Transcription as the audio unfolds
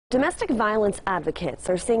Domestic violence advocates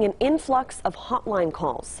are seeing an influx of hotline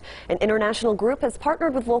calls. An international group has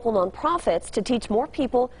partnered with local nonprofits to teach more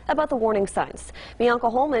people about the warning signs. Bianca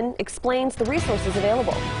Holman explains the resources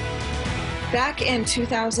available. Back in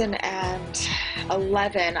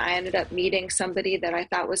 2011, I ended up meeting somebody that I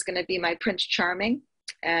thought was going to be my Prince Charming.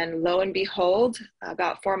 And lo and behold,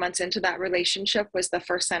 about 4 months into that relationship was the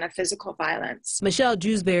first sign of physical violence. Michelle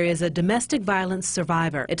Jewsbury is a domestic violence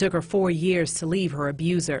survivor. It took her 4 years to leave her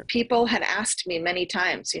abuser. People had asked me many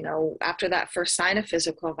times, after that first sign of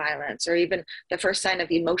physical violence or even the first sign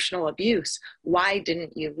of emotional abuse, why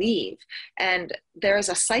didn't you leave? And there's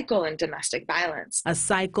a cycle in domestic violence. A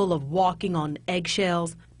cycle of walking on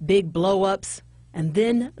eggshells, big blow-ups, and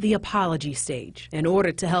then the apology stage. In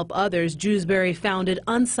order to help others, Jewsbury founded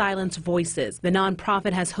Unsilenced Voices. The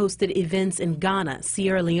nonprofit has hosted events in Ghana,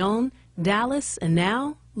 Sierra Leone, Dallas, and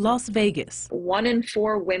now Las Vegas. 1 in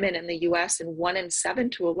 4 women in the U.S. and 1 in 7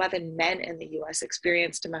 to 11 men in the U.S.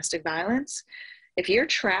 experience domestic violence. If you're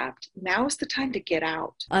trapped, now is the time to get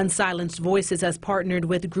out. Unsilenced Voices has partnered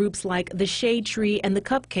with groups like the Shade Tree and the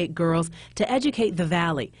Cupcake Girls to educate the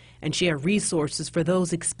Valley and share resources for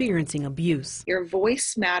those experiencing abuse. Your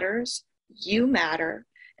voice matters, you matter,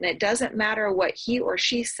 and it doesn't matter what he or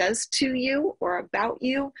she says to you or about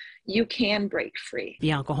you, you can break free.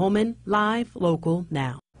 Bianca Holman, Live, Local,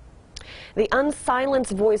 Now. The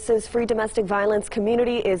Unsilenced Voices Free Domestic Violence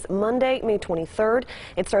Community is Monday, May 23rd.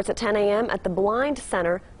 It starts at 10 a.m. at the Blind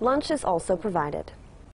Center. Lunch is also provided.